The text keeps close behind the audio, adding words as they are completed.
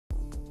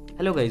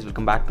Hello guys,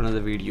 welcome back to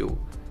another video.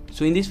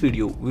 So in this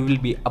video we will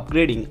be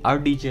upgrading our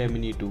DJI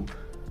Mini 2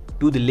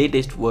 to the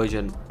latest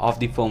version of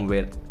the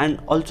firmware, and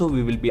also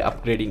we will be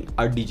upgrading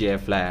our DJI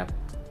FLY app.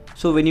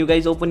 So when you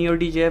guys open your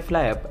DJI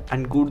FLY app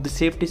and go to the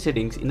safety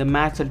settings, in the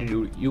max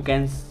altitude you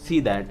can see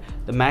that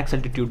the max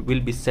altitude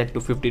will be set to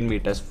 15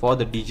 meters for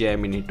the DJI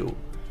Mini 2.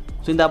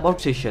 So in the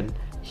about section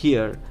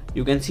here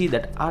you can see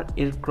that our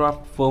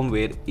aircraft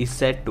firmware is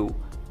set to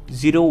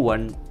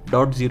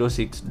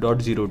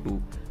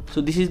 01.06.02. So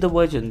this is the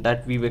version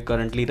that we were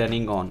currently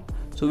running on.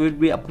 So we will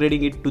be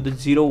upgrading it to the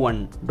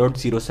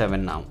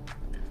 01.07 now.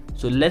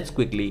 So let's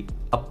quickly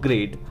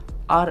upgrade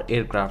our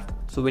aircraft.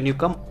 So when you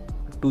come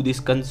to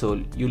this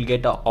console, you'll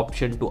get an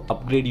option to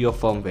upgrade your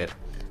firmware.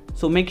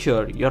 So make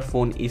sure your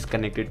phone is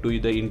connected to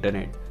the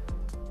internet.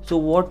 So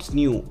what's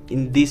new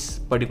in this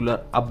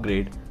particular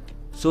upgrade?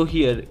 So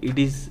here it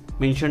is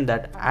mentioned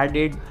that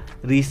added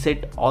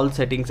reset all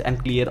settings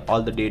and clear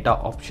all the data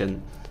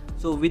option.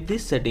 So with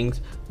these settings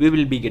we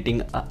will be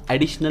getting an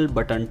additional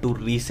button to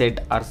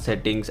reset our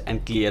settings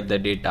and clear the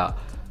data.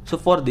 So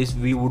for this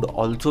we would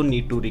also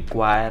need to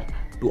require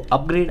to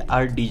upgrade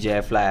our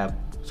DJI FLY app.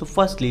 So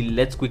firstly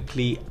let's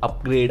quickly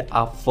upgrade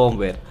our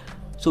firmware.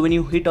 So when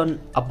you hit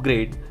on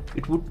upgrade,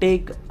 it would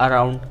take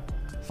around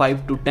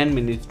 5 to 10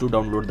 minutes to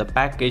download the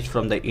package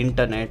from the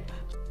internet.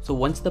 So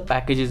once the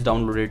package is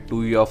downloaded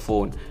to your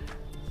phone,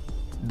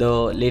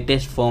 the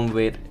latest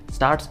firmware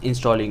starts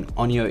installing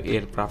on your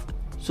aircraft.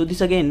 So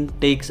this again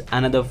takes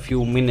another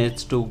few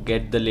minutes to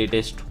get the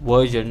latest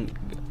version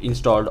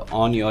installed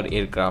on your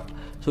aircraft.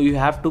 So you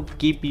have to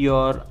keep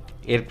your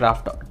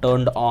aircraft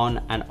turned on,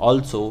 and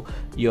also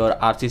your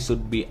RC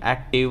should be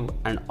active,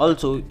 and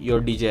also your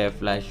DJI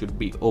Fly should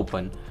be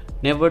open.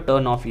 Never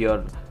turn off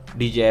your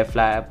DJI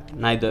Fly app,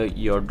 neither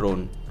your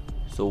drone.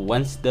 So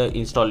once the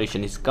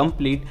installation is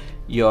complete,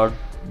 your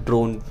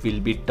drone will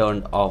be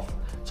turned off.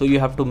 So you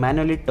have to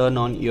manually turn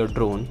on your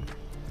drone,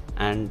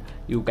 and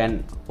you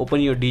can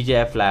open your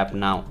DJI FLY app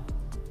now.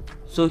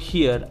 So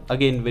here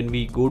again when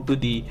we go to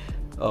the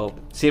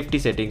safety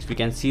settings, we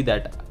can see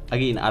that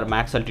again our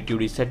max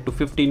altitude is set to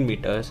 15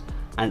 meters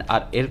and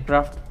our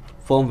aircraft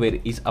firmware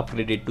is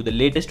upgraded to the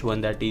latest one,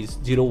 that is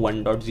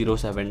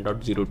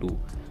 01.07.02.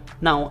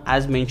 Now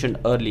as mentioned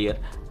earlier,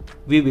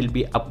 we will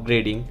be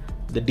upgrading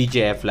the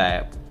DJI FLY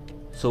app.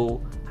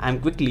 So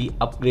I'm quickly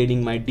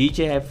upgrading my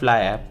DJI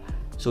FLY app.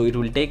 So it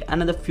will take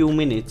another few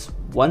minutes.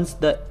 Once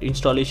the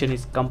installation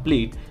is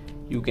complete,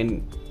 you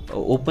can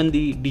open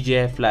the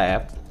DJI FLY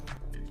app.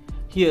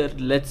 Here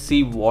let's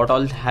see what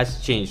all has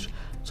changed.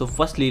 So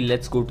firstly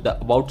let's go to the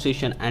about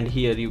section, and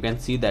here you can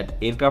see that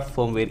aircraft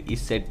firmware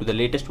is set to the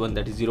latest one,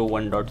 that is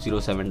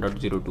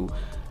 01.07.02,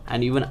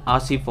 and even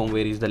RC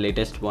firmware is the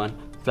latest one.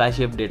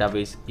 FlyShape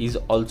database is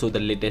also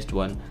the latest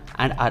one,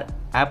 and our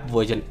app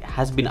version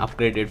has been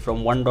upgraded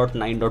from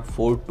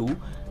 1.9.4 to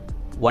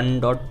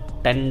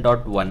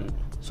 1.10.1.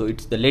 So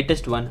it's the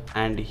latest one.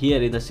 And here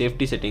in the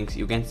safety settings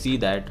you can see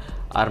that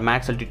our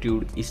max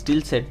altitude is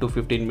still set to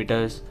 15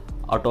 meters,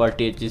 auto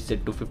RTH is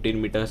set to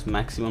 15 meters,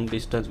 maximum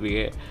distance we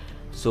get.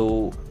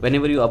 So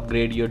whenever you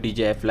upgrade your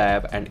DJI FLY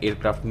app and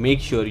aircraft, make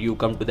sure you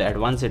come to the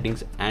advanced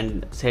settings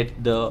and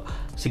set the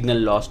signal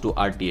loss to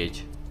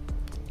RTH.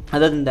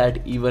 Other than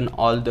that, even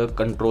all the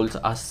controls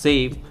are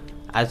same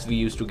as we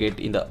used to get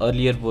in the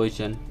earlier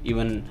version.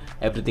 Even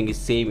everything is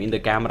same in the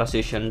camera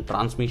session,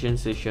 transmission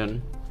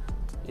session,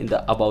 in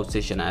the about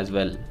session as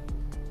well.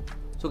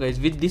 So guys,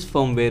 with this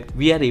firmware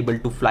we are able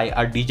to fly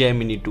our DJI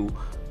Mini 2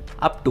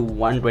 up to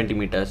 120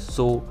 meters.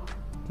 So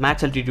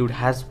max altitude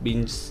has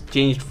been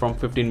changed from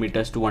 15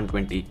 meters to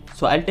 120.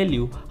 So I'll tell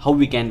you how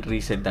we can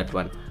reset that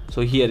one.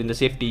 So here in the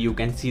safety you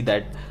can see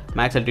that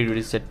max altitude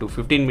is set to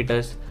 15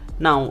 meters.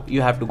 Now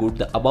you have to go to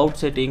the about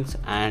settings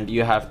and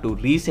you have to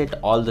reset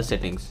all the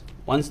settings.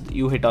 Once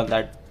you hit on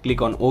that,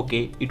 click on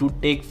OK. It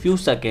would take few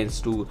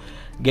seconds to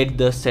get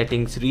the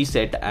settings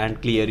reset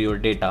and clear your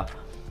data.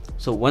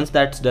 So once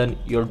that's done,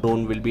 your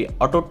drone will be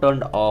auto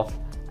turned off,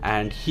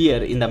 and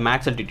here in the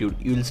max altitude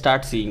you will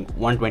start seeing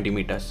 120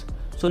 meters.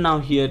 So now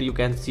here you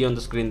can see on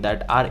the screen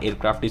that our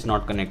aircraft is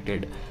not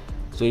connected.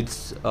 So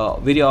it's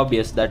very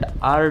obvious that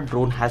our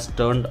drone has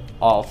turned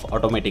off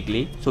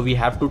automatically. So we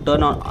have to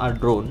turn on our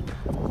drone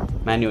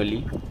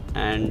manually,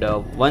 and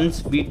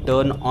once we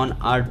turn on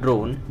our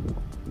drone,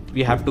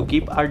 we have to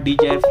keep our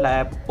DJI FLY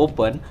app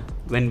open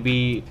when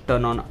we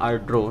turn on our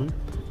drone.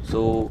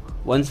 So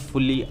once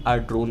fully our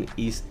drone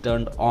is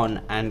turned on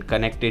and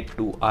connected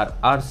to our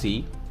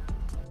RC,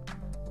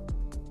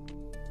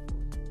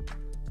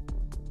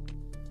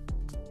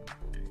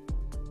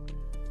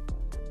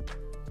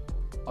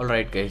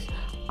 alright guys,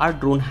 our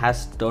drone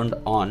has turned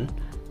on,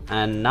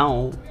 and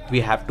now we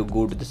have to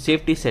go to the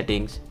safety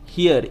settings.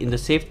 Here in the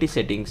safety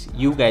settings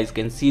you guys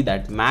can see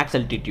that max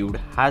altitude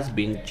has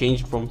been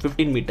changed from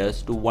 15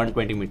 meters to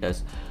 120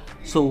 meters.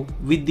 So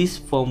with this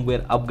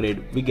firmware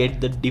upgrade we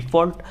get the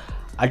default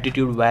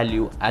altitude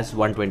value as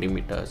 120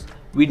 meters.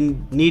 We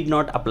need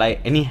not apply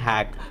any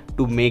hack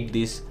to make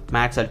this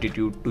max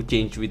altitude to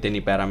change with any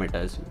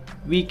parameters.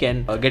 We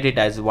can get it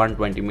as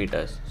 120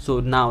 meters. So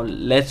now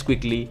let's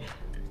quickly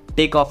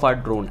take off our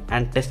drone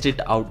and test it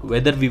out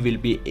whether we will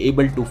be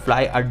able to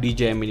fly our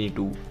DJI Mini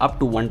 2 up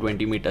to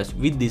 120 meters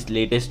with this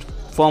latest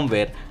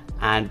firmware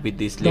and with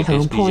this latest The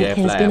home point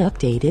DJI has Fly been app.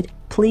 updated.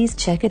 Please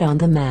check it on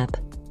the map.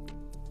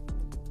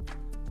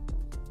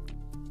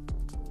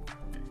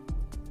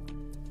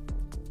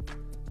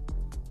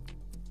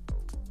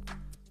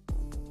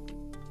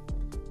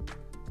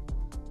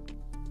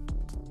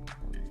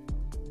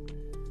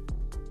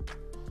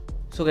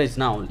 So guys,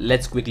 now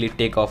let's quickly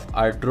take off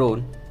our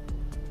drone.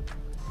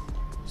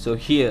 So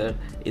here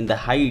in the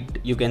height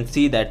you can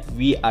see that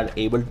we are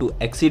able to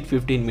exceed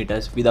 15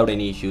 meters without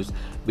any issues.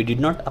 We did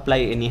not apply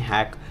any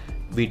hack,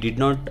 we did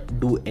not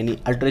do any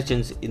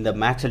alterations in the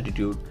max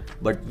altitude,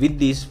 but with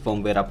this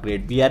firmware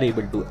upgrade we are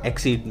able to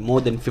exceed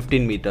more than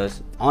 15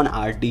 meters on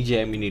our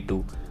DJI Mini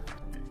 2.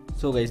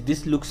 So guys,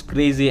 this looks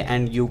crazy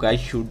and you guys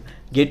should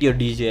get your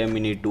DJI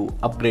Mini 2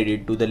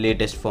 upgraded to the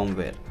latest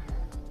firmware.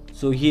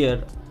 So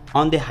here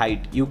on the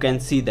height you can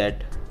see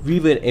that we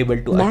were able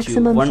to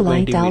Maximum achieve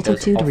 120 flight meters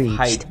altitude of reached.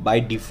 height by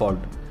default.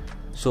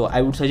 So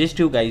I would suggest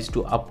you guys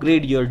to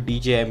upgrade your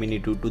DJI Mini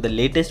 2 to the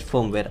latest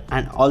firmware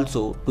and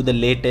also to the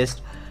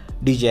latest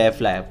DJI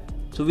Fly app.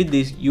 So with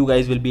this you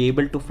guys will be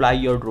able to fly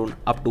your drone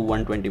up to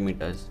 120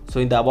 meters. So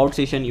in the about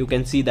section you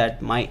can see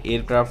that my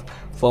aircraft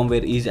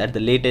firmware is at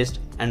the latest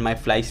and my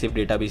fly safe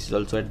database is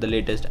also at the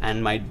latest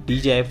and my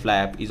DJI Fly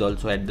app is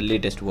also at the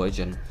latest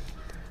version.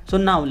 So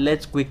now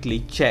let's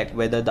quickly check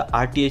whether the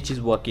RTH is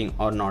working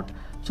or not.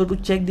 So to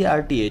check the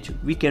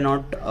RTH, we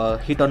cannot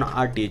hit on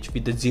RTH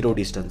with the zero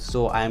distance.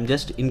 So I am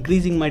just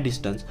increasing my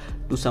distance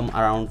to some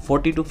around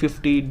 40 to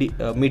 50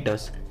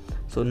 meters.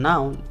 So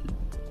now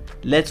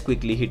let's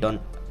quickly hit on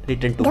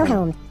return to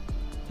home.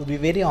 To be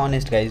very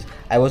honest guys,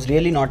 I was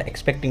really not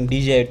expecting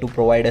DJI to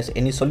provide us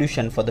any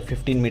solution for the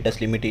 15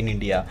 meters limit in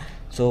India.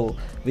 So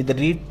with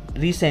the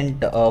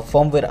recent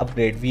firmware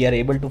upgrade, we are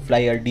able to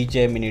fly our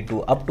DJI Mini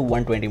 2 up to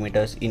 120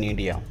 meters in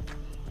India.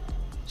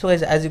 So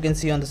guys, as you can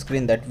see on the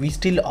screen that we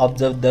still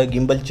observe the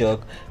gimbal jerk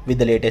with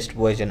the latest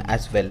version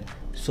as well.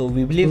 So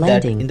we believe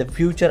that in the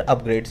future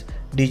upgrades,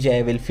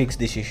 DJI will fix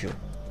this issue.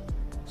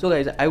 So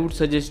guys, I would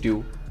suggest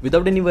you,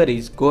 without any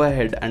worries, go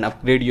ahead and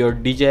upgrade your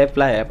DJI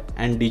Fly app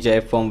and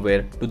DJI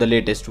firmware to the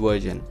latest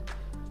version.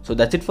 So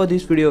that's it for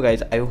this video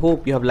guys. I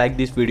hope you have liked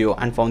this video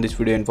and found this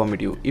video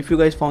informative. If you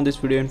guys found this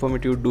video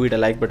informative, do hit a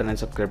like button and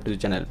subscribe to the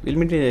channel. We'll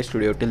meet in the next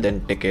video. Till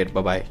then, take care.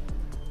 Bye bye.